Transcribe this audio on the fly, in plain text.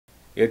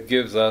it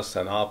gives us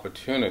an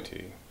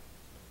opportunity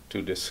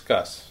to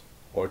discuss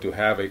or to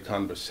have a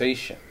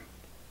conversation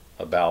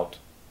about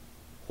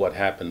what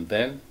happened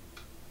then,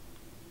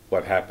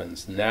 what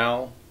happens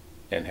now,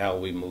 and how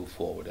we move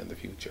forward in the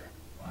future.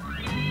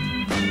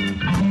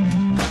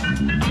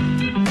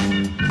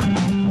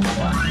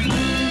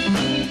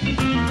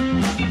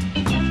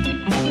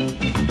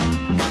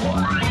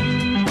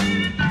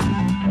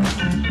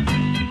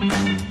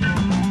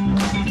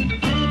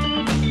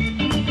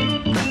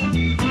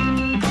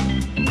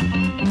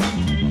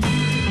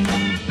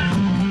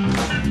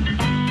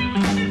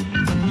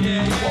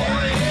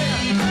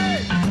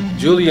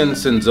 Julien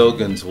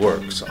Sinzogan's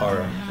works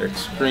are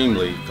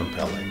extremely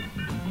compelling,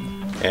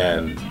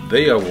 and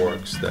they are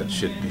works that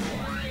should be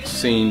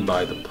seen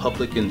by the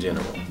public in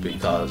general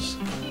because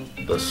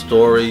the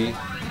story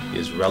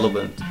is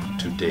relevant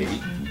today,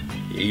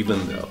 even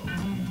though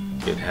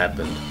it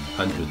happened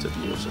hundreds of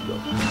years ago.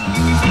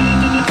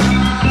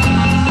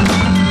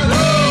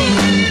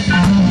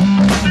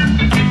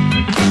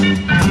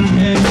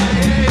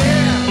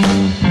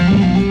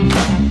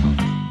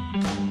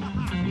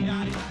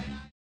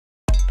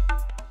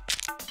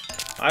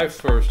 I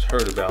first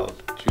heard about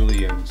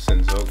Julien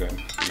Sinzogan,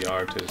 the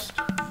artist,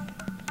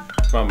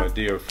 from a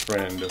dear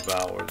friend of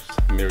ours,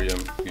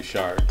 Miriam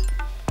Bouchard.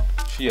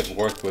 She had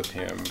worked with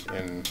him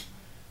in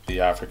the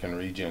African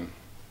region,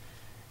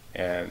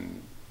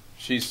 and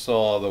she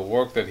saw the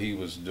work that he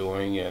was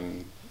doing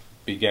and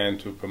began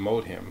to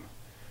promote him.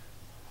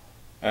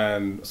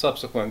 And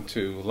subsequent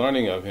to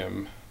learning of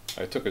him,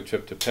 I took a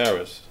trip to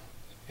Paris,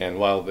 and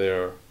while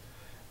there,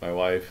 my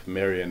wife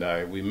Mary and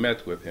I, we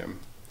met with him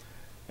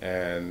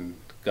and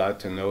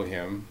got to know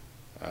him,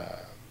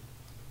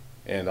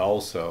 and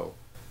also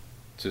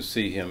to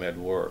see him at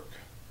work.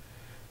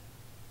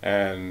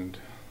 And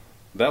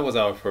that was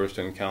our first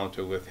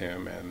encounter with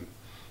him, and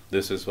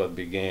this is what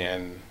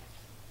began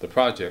the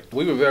project.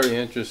 We were very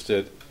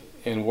interested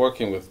in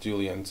working with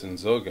Julien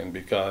Sinzogan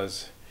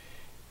because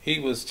he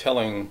was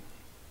telling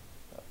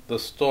the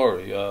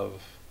story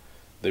of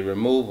the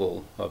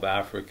removal of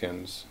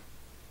Africans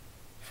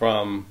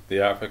from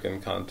the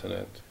African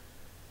continent.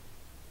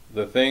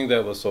 The thing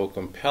that was so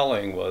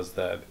compelling was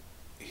that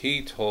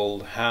he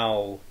told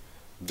how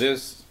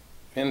this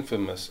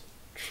infamous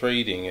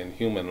trading in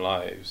human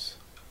lives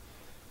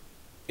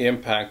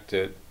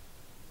impacted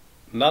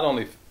not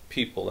only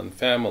people and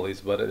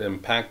families, but it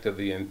impacted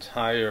the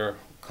entire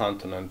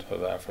continent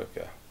of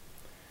Africa.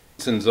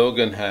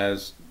 Sinzogan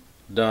has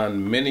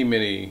done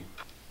many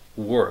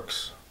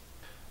works,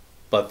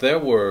 but there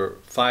were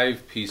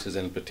 5 pieces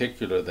in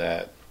particular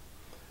that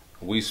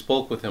we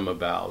spoke with him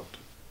about.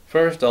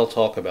 First, I'll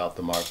talk about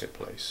the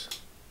marketplace.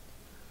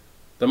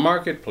 The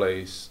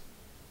marketplace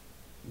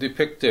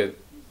depicted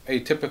a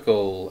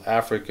typical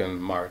African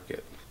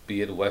market,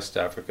 be it West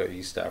Africa,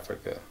 East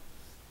Africa,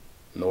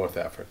 North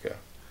Africa,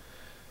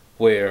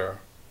 where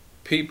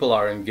people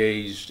are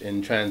engaged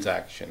in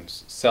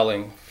transactions,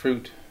 selling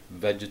fruit,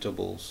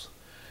 vegetables,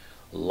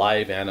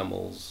 live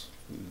animals,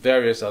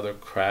 various other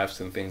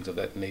crafts and things of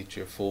that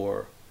nature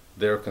for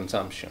their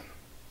consumption.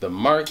 The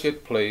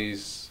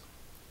marketplace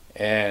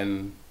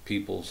and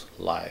people's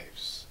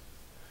lives.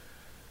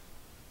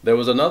 There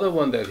was another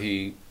one that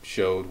he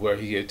showed where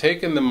he had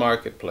taken the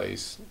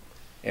marketplace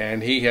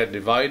and he had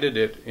divided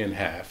it in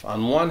half.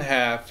 On one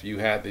half you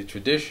had the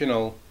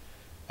traditional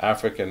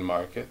African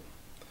market.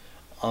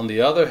 On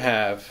the other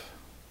half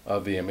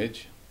of the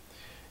image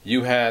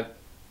you had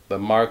the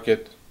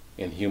market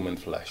in human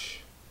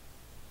flesh.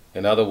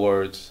 In other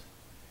words,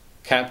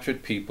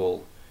 captured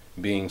people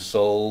being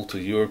sold to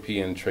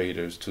European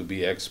traders to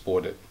be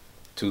exported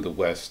to the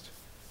West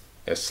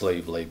as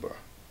slave labor.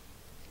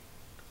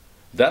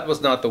 That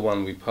was not the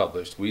one we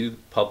published. We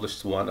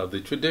published one of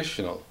the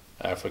traditional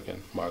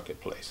African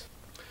marketplace.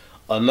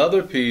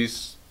 Another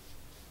piece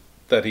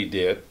that he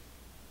did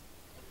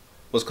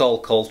was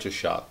called Culture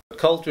Shock.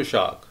 Culture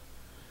Shock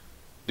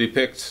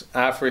depicts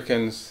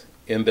Africans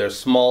in their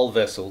small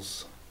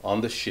vessels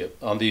on the ship,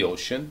 on the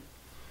ocean,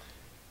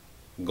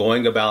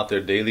 going about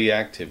their daily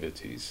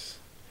activities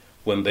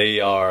when they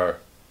are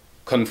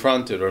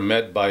confronted or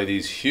met by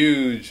these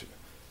huge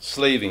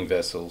slaving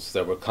vessels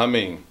that were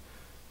coming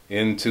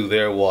into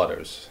their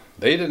waters.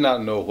 They did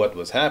not know what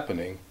was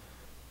happening,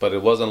 but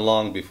it wasn't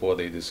long before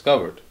they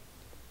discovered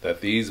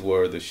that these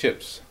were the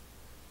ships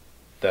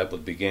that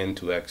would begin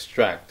to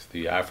extract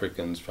the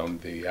Africans from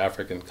the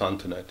African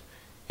continent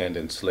and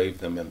enslave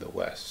them in the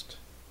West.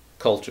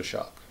 Culture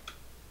shock.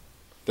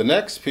 The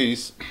next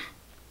piece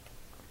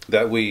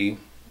that we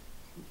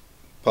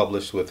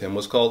published with him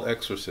was called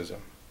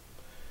Exorcism.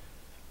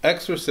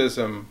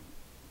 Exorcism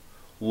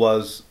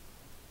was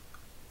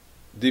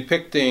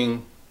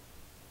depicting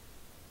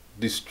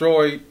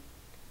destroyed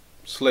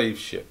slave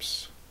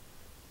ships,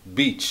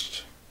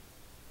 beached,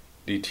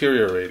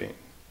 deteriorating,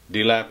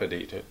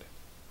 dilapidated,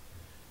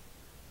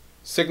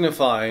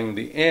 signifying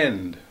the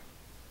end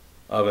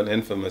of an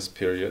infamous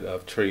period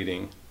of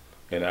trading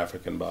in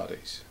African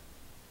bodies.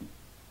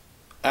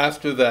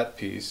 After that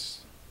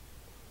piece,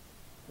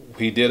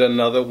 we did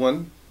another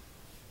one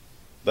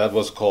that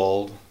was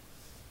called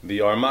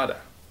the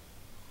Armada.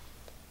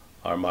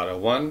 Armada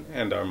 1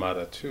 and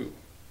Armada 2.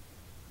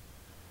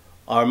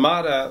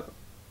 Armada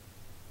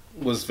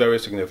was very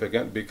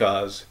significant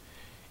because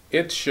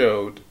it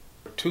showed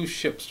two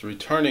ships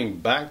returning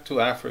back to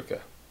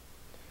Africa.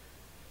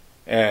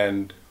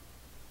 And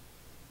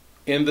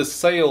in the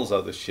sails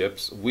of the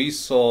ships, we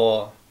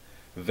saw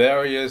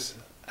various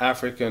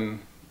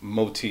African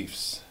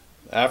motifs,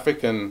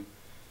 African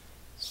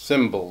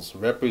symbols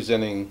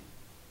representing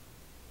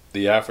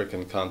the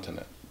African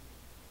continent.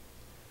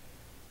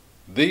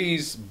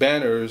 These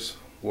banners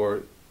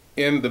were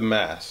in the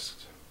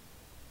mast,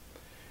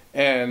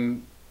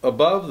 and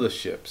above the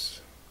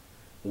ships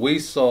we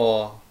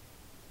saw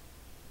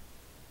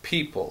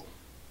people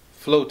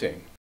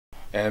floating,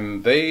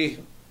 and they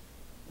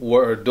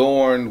were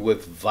adorned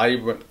with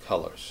vibrant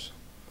colors.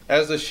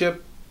 As the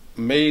ship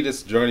made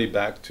its journey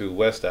back to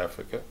West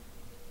Africa,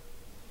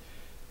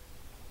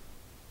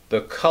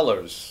 the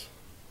colors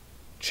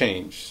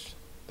changed.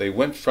 They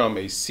went from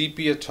a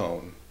sepia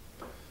tone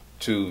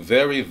to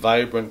very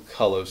vibrant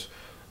colors,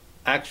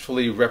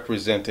 actually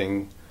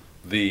representing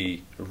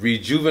the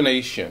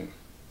rejuvenation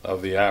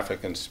of the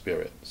African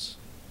spirits.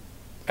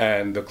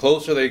 And the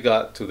closer they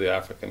got to the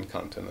African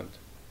continent,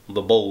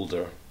 the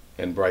bolder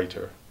and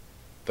brighter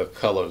the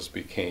colors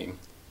became,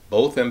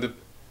 both in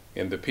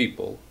the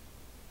people,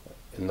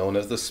 known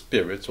as the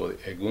spirits or the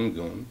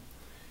egungun,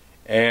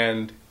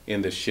 and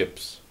in the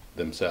ships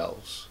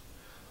themselves.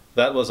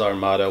 That was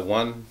Armada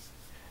 1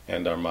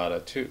 and Armada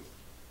 2.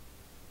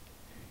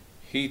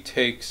 He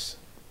takes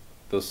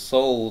the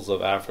souls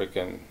of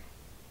African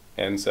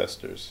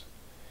ancestors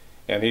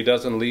and he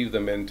doesn't leave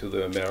them into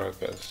the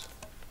Americas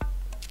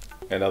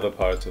and other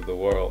parts of the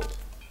world.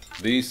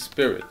 These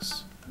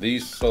spirits,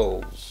 these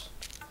souls,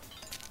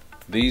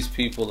 these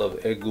people of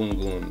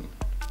Egungun,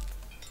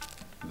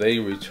 they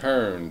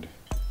returned,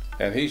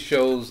 and he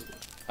shows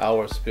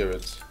our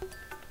spirits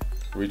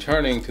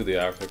returning to the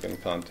African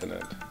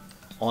continent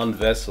on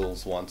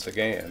vessels once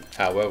again.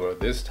 However,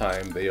 this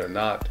time they are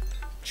not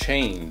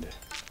chained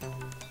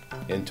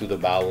into the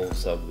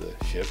bowels of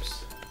the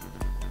ships.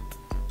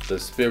 The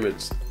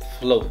spirits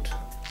float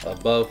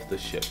above the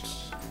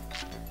ships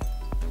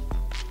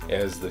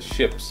as the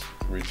ships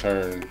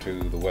return to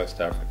the West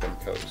African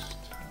coast.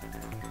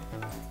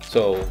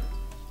 So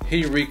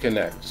he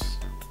reconnects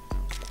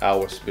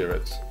our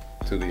spirits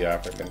to the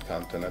African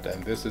continent,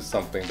 and this is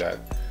something that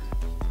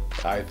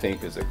I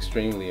think is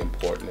extremely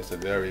important. It's a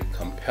very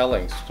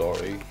compelling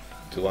story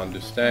to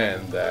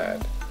understand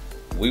that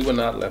we were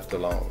not left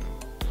alone.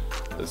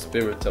 The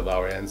spirits of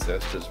our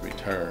ancestors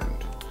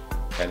returned,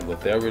 and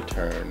with their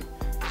return,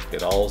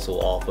 it also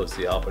offers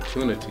the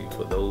opportunity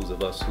for those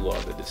of us who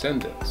are the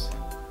descendants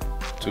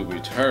to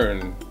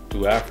return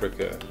to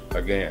Africa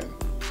again.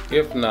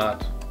 If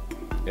not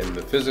in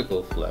the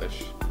physical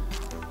flesh,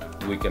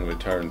 we can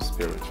return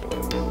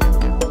spiritually.